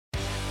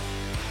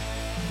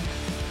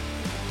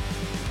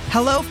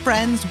Hello,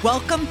 friends.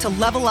 Welcome to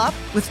Level Up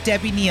with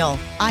Debbie Neal.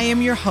 I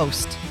am your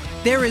host.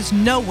 There is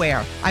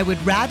nowhere I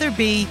would rather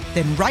be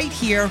than right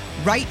here,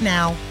 right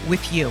now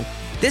with you.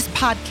 This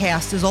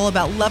podcast is all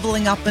about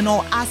leveling up in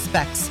all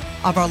aspects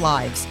of our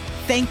lives.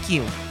 Thank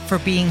you for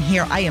being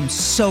here. I am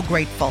so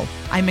grateful.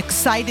 I'm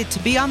excited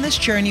to be on this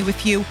journey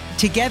with you.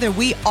 Together,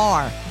 we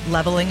are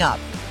leveling up.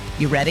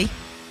 You ready?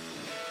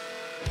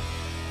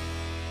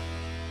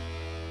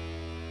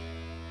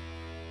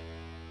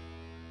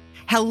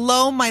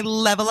 Hello, my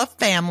Level Up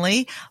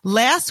family.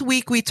 Last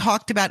week, we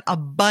talked about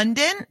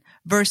abundant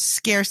versus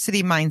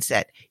scarcity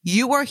mindset.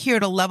 You are here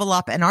to level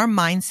up, and our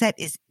mindset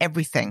is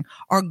everything.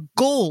 Our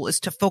goal is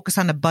to focus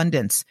on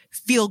abundance,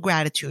 feel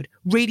gratitude,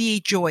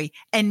 radiate joy,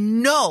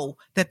 and know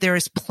that there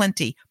is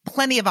plenty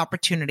of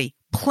opportunity,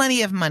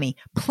 plenty of money,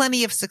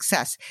 plenty of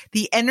success.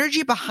 The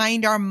energy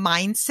behind our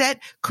mindset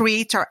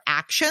creates our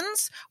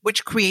actions,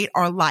 which create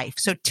our life.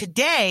 So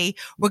today,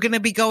 we're going to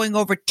be going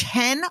over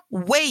 10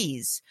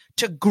 ways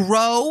to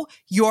grow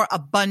your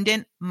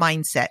abundant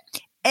mindset.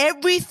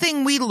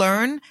 Everything we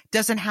learn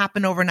doesn't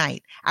happen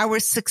overnight. Our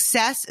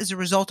success is a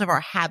result of our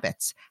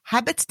habits.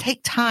 Habits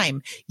take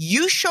time.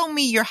 You show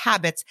me your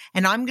habits,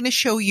 and I'm going to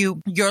show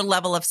you your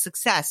level of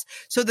success.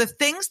 So the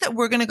things that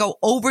we're going to go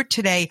over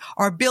today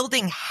are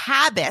building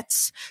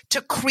habits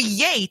to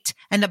create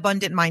an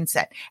abundant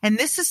mindset. And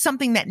this is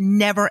something that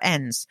never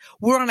ends.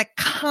 We're on a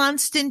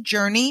constant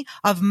journey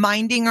of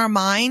minding our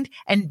mind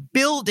and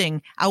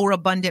building our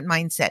abundant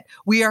mindset.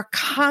 We are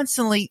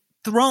constantly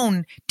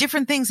thrown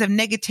different things of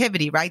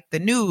negativity, right? The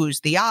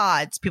news, the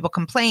odds, people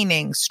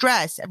complaining,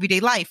 stress,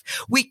 everyday life.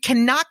 We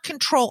cannot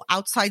control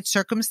outside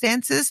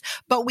circumstances,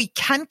 but we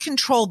can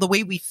control the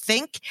way we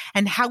think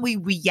and how we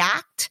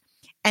react.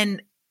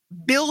 And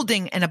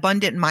building an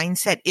abundant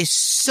mindset is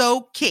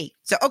so key.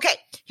 So, okay,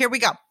 here we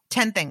go.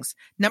 10 things.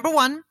 Number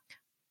 1,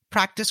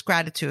 practice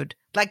gratitude.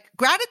 Like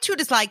gratitude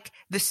is like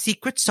the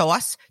secret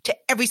sauce to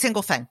every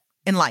single thing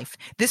in life.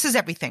 This is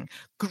everything.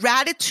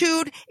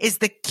 Gratitude is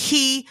the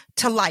key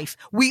to life.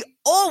 We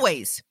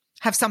always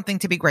have something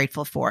to be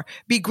grateful for.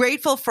 Be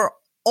grateful for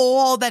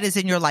all that is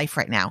in your life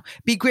right now.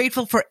 Be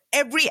grateful for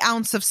every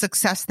ounce of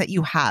success that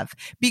you have.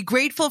 Be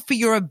grateful for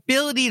your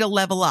ability to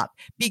level up.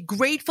 Be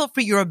grateful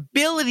for your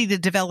ability to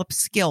develop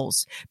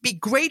skills. Be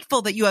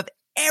grateful that you have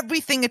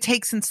everything it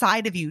takes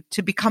inside of you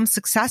to become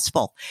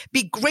successful.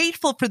 Be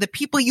grateful for the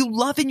people you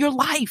love in your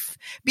life.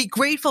 Be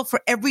grateful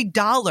for every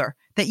dollar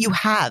that you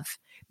have.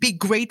 Be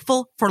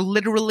grateful for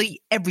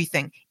literally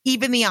everything,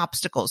 even the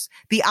obstacles.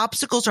 The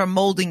obstacles are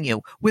molding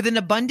you. With an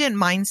abundant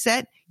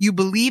mindset, you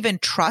believe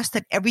and trust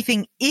that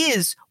everything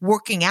is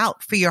working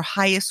out for your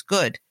highest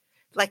good.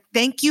 Like,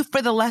 thank you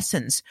for the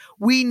lessons.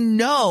 We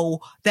know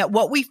that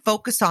what we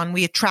focus on,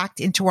 we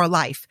attract into our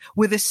life.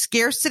 With a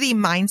scarcity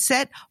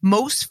mindset,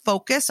 most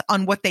focus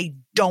on what they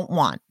don't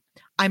want.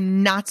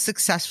 I'm not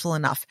successful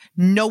enough.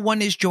 No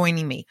one is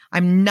joining me.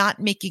 I'm not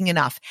making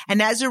enough.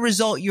 And as a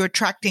result, you're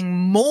attracting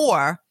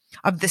more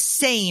of the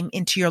same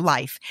into your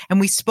life. And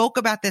we spoke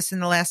about this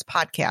in the last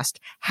podcast.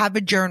 Have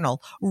a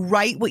journal.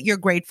 Write what you're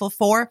grateful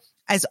for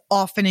as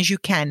often as you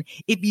can.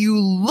 If you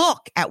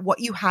look at what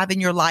you have in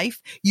your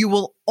life, you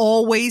will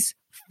always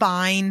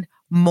find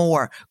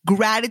more.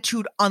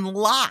 Gratitude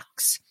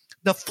unlocks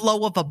the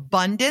flow of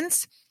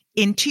abundance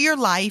into your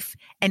life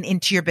and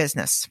into your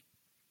business.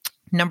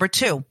 Number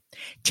 2,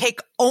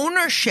 take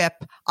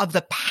ownership of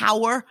the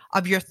power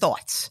of your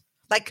thoughts.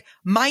 Like,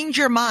 mind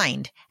your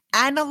mind.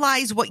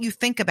 Analyze what you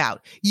think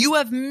about. You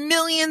have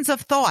millions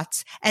of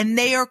thoughts, and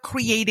they are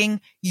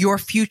creating your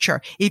future.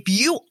 If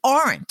you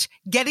aren't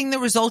getting the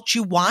results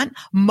you want,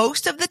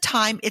 most of the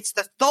time it's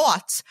the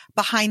thoughts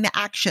behind the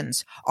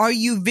actions. Are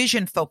you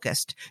vision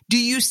focused? Do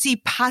you see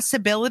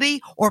possibility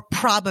or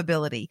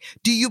probability?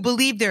 Do you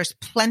believe there's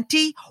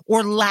plenty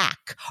or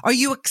lack? Are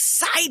you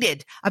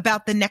excited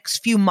about the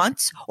next few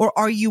months, or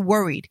are you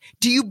worried?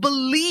 Do you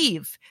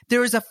believe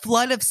there is a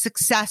flood of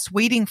success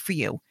waiting for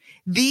you?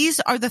 These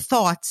are the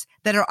thoughts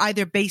that are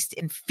either based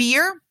in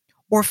fear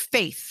or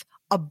faith,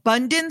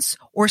 abundance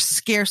or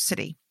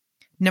scarcity.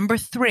 Number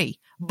 3,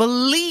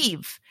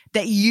 believe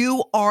that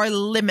you are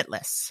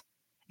limitless.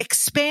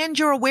 Expand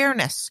your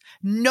awareness.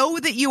 Know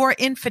that you are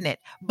infinite.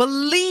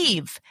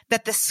 Believe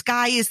that the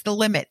sky is the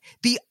limit.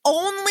 The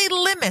only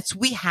limits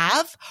we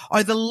have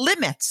are the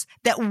limits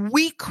that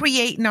we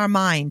create in our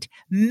mind.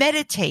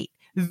 Meditate.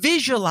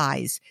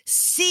 Visualize,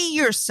 see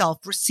yourself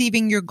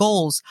receiving your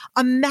goals.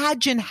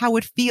 Imagine how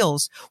it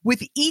feels.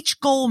 With each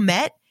goal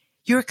met,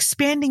 you're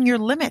expanding your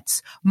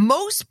limits.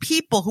 Most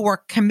people who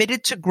are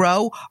committed to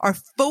grow are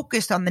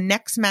focused on the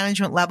next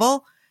management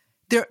level.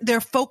 They're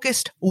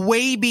focused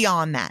way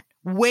beyond that.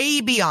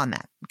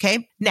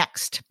 Okay.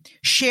 Next,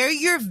 share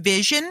your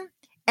vision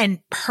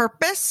and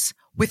purpose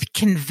with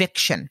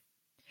conviction.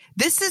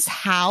 This is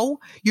how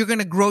you're going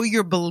to grow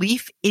your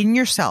belief in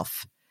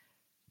yourself.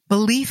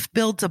 Belief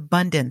builds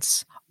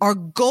abundance. Our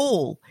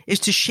goal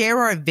is to share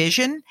our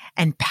vision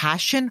and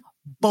passion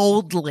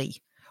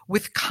boldly.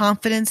 with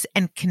confidence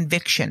and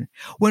conviction.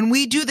 When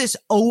we do this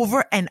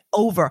over and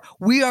over,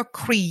 we are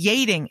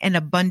creating an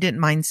abundant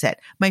mindset.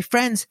 My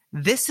friends,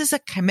 this is a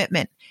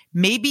commitment.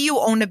 Maybe you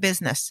own a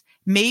business.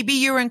 Maybe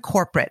you're in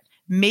corporate.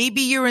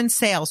 Maybe you're in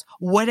sales.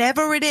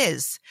 Whatever it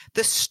is,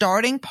 the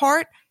starting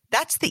part,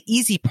 that's the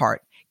easy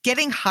part.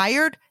 Getting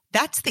hired,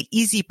 that's the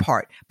easy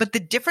part. But the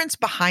difference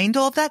behind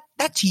all of that,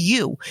 that's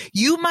you.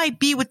 You might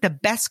be with the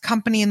best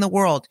company in the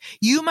world.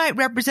 You might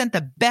represent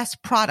the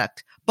best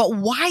product. But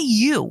why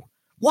you?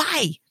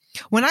 Why?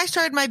 When I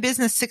started my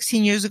business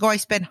 16 years ago, I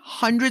spent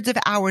hundreds of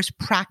hours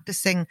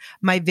practicing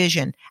my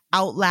vision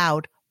out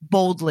loud,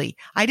 boldly.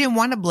 I didn't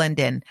want to blend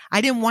in.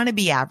 I didn't want to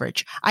be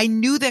average. I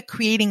knew that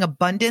creating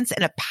abundance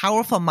and a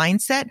powerful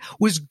mindset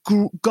was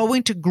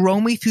going to grow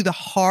me through the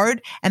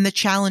hard and the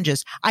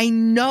challenges. I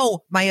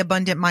know my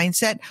abundant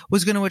mindset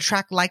was going to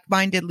attract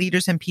like-minded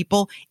leaders and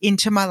people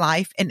into my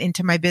life and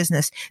into my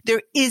business.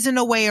 There isn't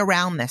a way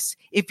around this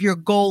if your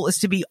goal is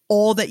to be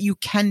all that you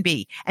can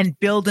be and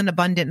build an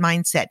abundant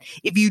mindset.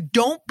 If you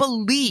don't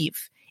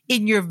believe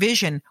in your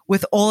vision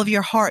with all of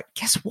your heart,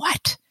 guess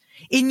what?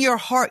 In your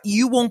heart,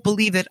 you won't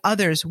believe that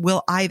others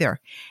will either.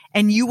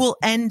 And you will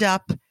end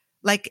up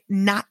like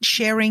not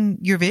sharing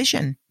your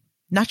vision,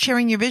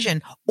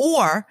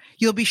 or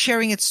you'll be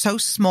sharing it so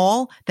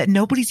small that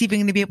nobody's even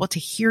going to be able to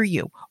hear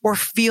you or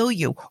feel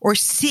you or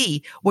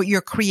see what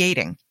you're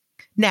creating.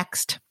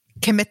 Next,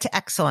 commit to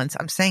excellence.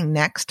 I'm saying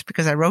next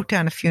because I wrote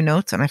down a few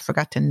notes and I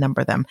forgot to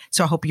number them.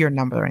 So I hope you're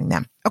numbering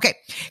them. Okay.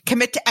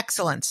 Commit to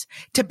excellence.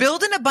 To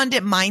build an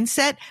abundant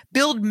mindset,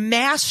 build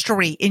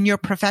mastery in your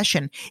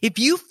profession. If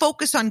you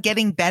focus on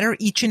getting better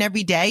each and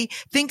every day,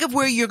 think of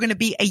where you're going to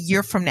be a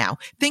year from now.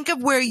 Think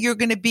of where you're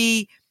going to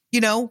be,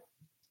 2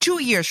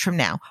 years from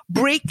now.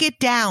 Break it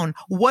down.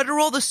 What are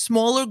all the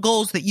smaller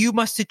goals that you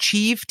must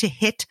achieve to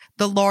hit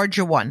the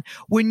larger one?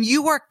 When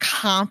you are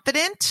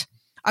confident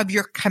of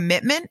your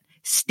commitment,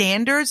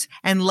 standards,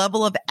 and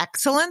level of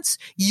excellence,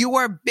 you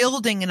are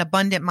building an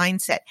abundant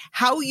mindset.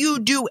 How you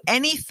do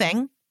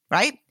anything,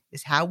 right,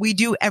 is how we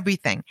do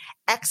everything.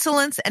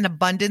 Excellence and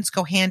abundance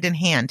go hand in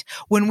hand.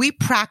 When we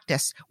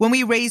practice, when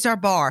we raise our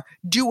bar,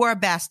 do our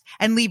best,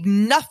 and leave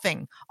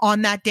nothing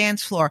on that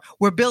dance floor,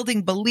 we're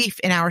building belief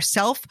in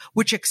ourselves,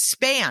 which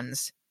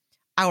expands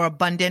our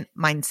abundant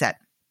mindset.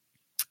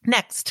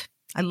 Next,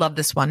 I love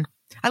this one.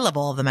 I love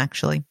all of them,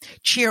 actually.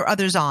 Cheer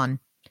others on.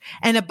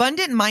 An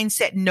abundant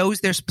mindset knows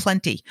there's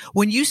plenty.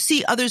 When you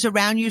see others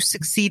around you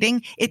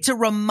succeeding, it's a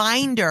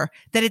reminder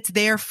that it's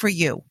there for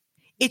you.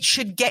 It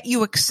should get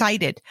you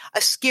excited. A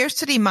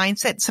scarcity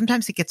mindset,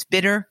 sometimes it gets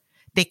bitter.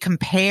 They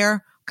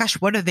compare. Gosh,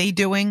 what are they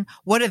doing?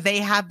 What do they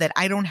have that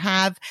I don't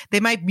have? They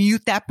might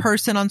mute that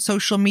person on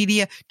social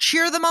media.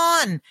 Cheer them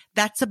on.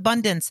 That's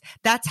abundance.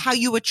 That's how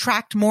you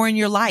attract more in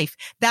your life.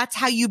 That's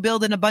how you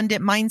build an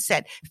abundant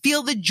mindset.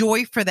 Feel the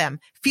joy for them.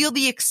 Feel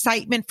the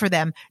excitement for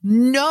them.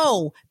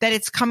 Know that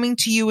it's coming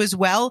to you as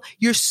well.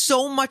 You're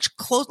so much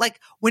close. Like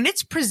when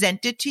it's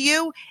presented to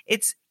you,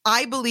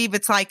 I believe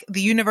it's like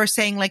the universe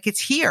saying like,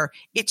 it's here.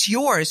 It's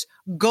yours.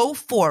 Go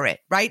for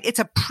it, right? It's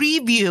a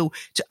preview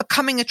to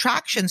coming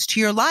attractions to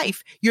your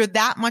life. You're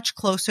that much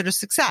closer to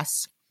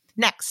success.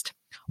 Next,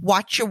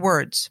 watch your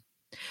words.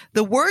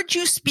 The words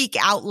you speak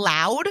out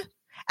loud,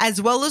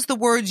 as well as the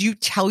words you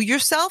tell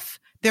yourself,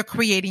 they're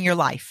creating your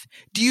life.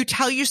 Do you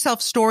tell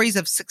yourself stories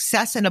of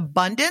success and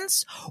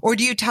abundance, or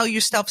do you tell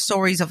yourself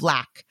stories of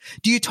lack?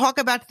 Do you talk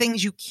about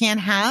things you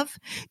can't have?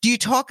 Do you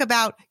talk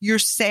about your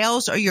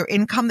sales or your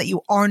income that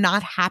you are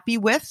not happy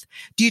with?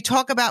 Do you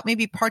talk about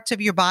maybe parts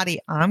of your body?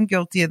 I'm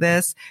guilty of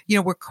this.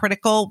 We're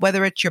critical,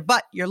 whether it's your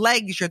butt, your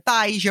legs, your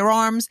thighs, your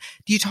arms.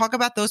 Do you talk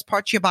about those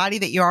parts of your body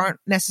that you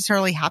aren't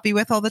necessarily happy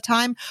with all the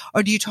time?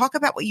 Or do you talk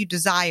about what you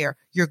desire,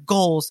 your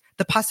goals,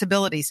 the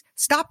possibilities?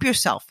 Stop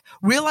yourself.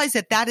 Realize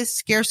that is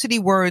scarcity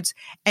words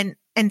and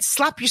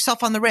slap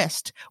yourself on the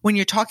wrist when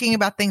you're talking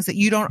about things that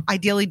you don't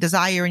ideally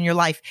desire in your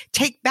life.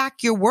 Take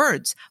back your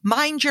words.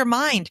 Mind your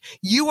mind.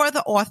 You are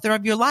the author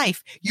of your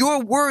life.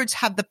 Your words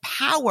have the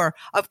power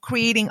of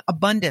creating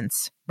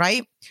abundance,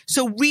 right?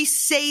 So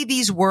re-say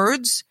these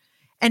words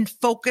and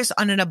focus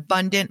on an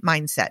abundant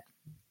mindset.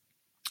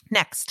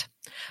 Next,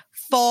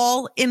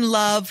 fall in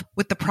love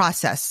with the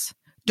process.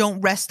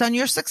 Don't rest on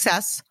your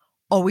success.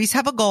 Always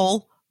have a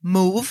goal.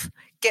 Move.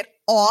 Get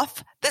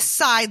off the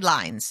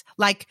sidelines.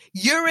 Like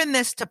you're in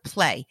this to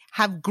play.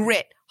 Have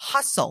grit.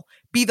 Hustle.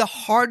 Be the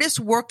hardest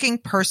working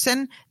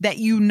person that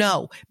you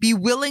know. Be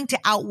willing to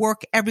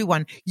outwork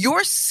everyone.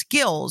 Your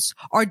skills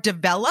are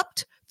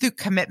developed through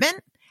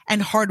commitment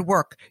and hard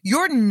work.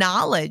 Your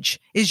knowledge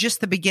is just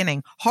the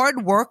beginning.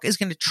 Hard work is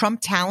going to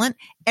trump talent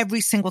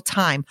every single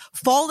time.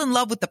 Fall in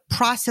love with the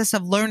process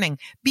of learning.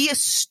 Be a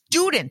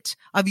student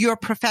of your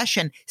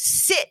profession.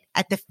 Sit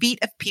at the feet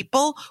of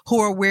people who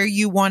are where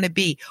you want to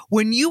be.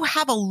 When you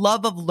have a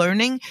love of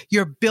learning,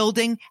 you're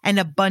building an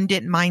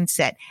abundant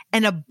mindset.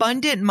 An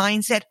abundant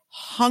mindset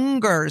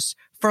hungers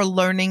for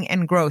learning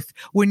and growth.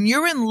 When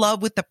you're in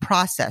love with the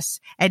process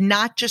and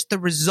not just the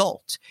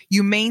result,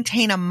 you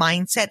maintain a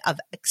mindset of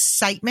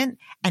excitement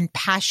and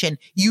passion.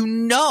 You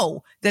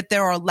know that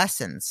there are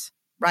lessons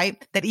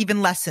right? That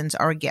even lessons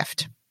are a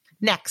gift.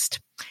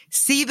 Next,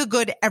 see the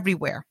good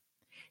everywhere.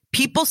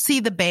 People see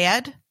the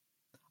bad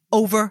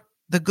over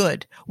the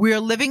good. We are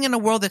living in a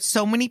world that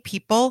so many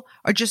people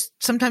are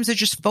sometimes they're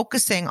just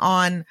focusing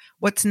on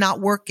what's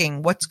not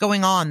working, what's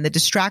going on, the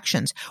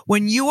distractions.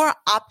 When you are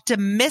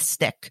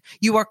optimistic,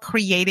 you are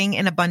creating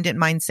an abundant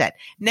mindset.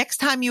 Next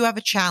time you have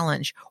a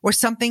challenge or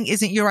something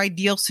isn't your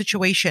ideal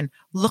situation,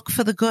 look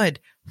for the good,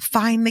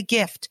 find the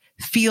gift,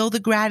 feel the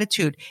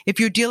gratitude. If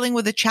you're dealing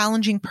with a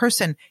challenging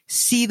person,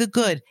 see the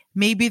good.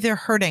 Maybe they're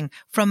hurting.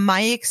 From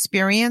my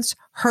experience,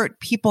 hurt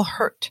people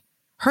hurt.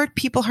 Hurt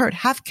people hurt.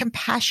 Have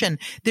compassion.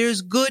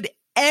 There's good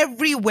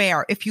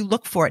everywhere if you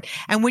look for it.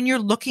 And when you're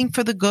looking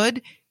for the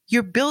good,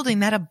 you're building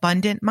that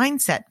abundant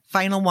mindset.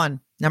 Final one,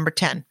 number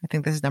 10. I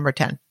think this is number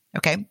 10.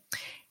 Okay.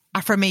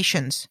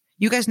 Affirmations.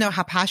 You guys know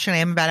how passionate I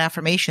am about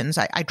affirmations.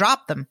 I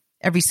drop them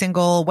every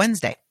single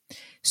Wednesday.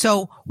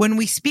 So when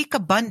we speak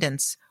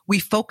abundance, we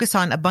focus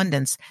on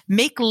abundance.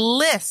 Make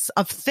lists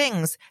of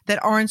things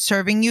that aren't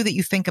serving you that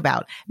you think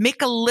about.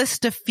 Make a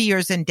list of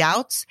fears and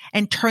doubts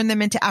and turn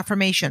them into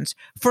affirmations.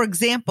 For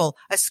example,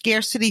 a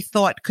scarcity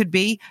thought could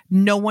be,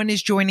 no one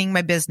is joining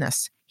my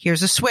business.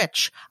 Here's a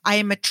switch. I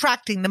am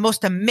attracting the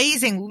most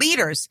amazing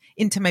leaders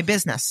into my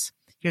business.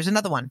 Here's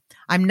another one.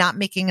 I'm not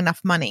making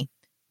enough money.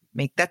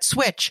 Make that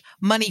switch.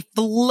 Money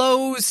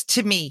flows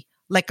to me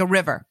like a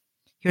river.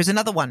 Here's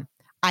another one.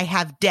 I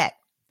have debt.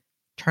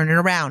 Turn it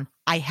around.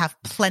 I have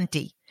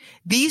plenty.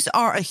 These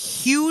are a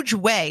huge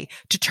way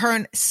to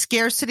turn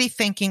scarcity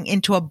thinking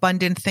into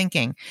abundant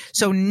thinking.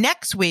 So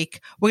next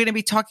week, we're going to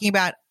be talking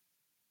about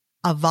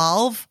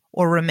evolve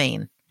or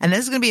remain. And this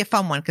is going to be a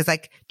fun one because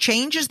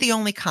change is the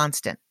only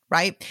constant,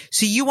 right?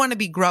 So you want to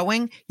be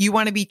growing, you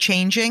want to be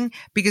changing,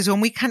 because when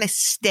we kind of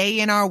stay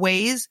in our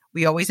ways,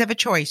 we always have a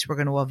choice. We're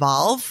going to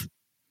evolve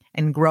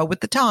and grow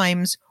with the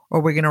times,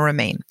 or we're going to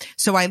remain.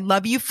 So I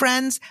love you,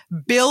 friends.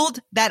 Build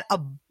that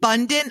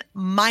abundant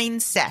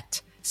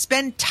mindset.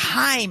 Spend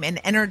time and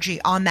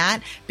energy on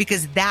that,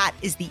 because that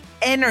is the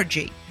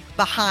energy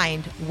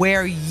behind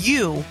where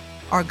you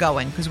are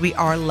going, because we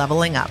are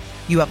leveling up.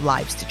 You have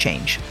lives to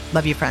change.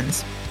 Love you,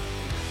 friends.